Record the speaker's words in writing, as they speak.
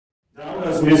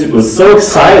Domino's music was so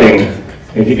exciting.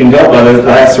 If you can tell by the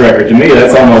last record, to me,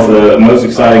 that's almost the most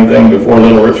exciting thing before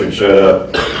Little Richard showed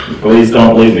up. Please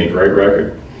Don't Leave Me, great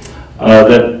record.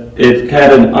 That it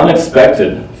had an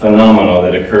unexpected phenomenon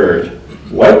that occurred.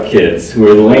 White kids who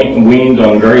were weaned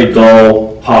on very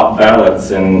dull pop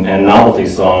ballads and novelty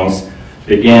songs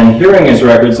began hearing his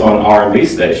records on R&B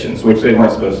stations, which they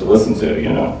weren't supposed to listen to,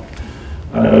 you know.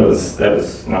 That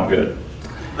was not good.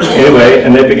 Anyway,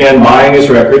 and they began buying his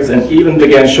records and even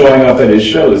began showing up at his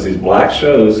shows, these black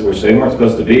shows, which they weren't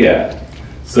supposed to be at.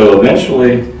 So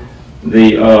eventually,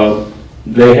 they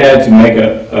had to make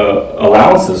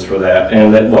allowances for that,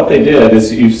 and that what they did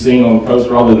is, you've seen on the poster,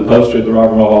 probably the poster at the Rock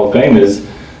and Roll Hall of Fame, is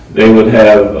they would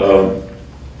have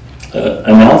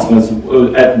announcements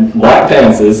at black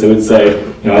dances. It would say,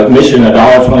 you know, admission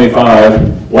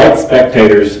 $1.25, white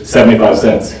spectators 75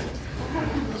 cents.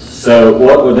 So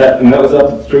what would that, and that was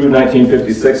up through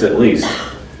 1956 at least.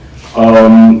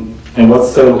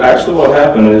 Actually what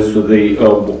happened is the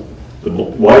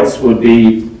whites would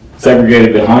be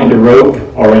segregated behind a rope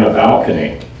or in a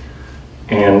balcony.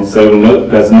 And so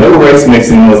no race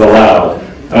mixing was allowed.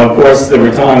 Of course, there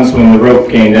were times when the rope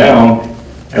came down,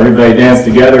 everybody danced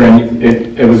together, and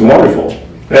it was wonderful.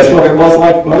 That's what it was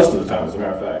like most of the time, as a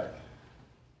matter of fact.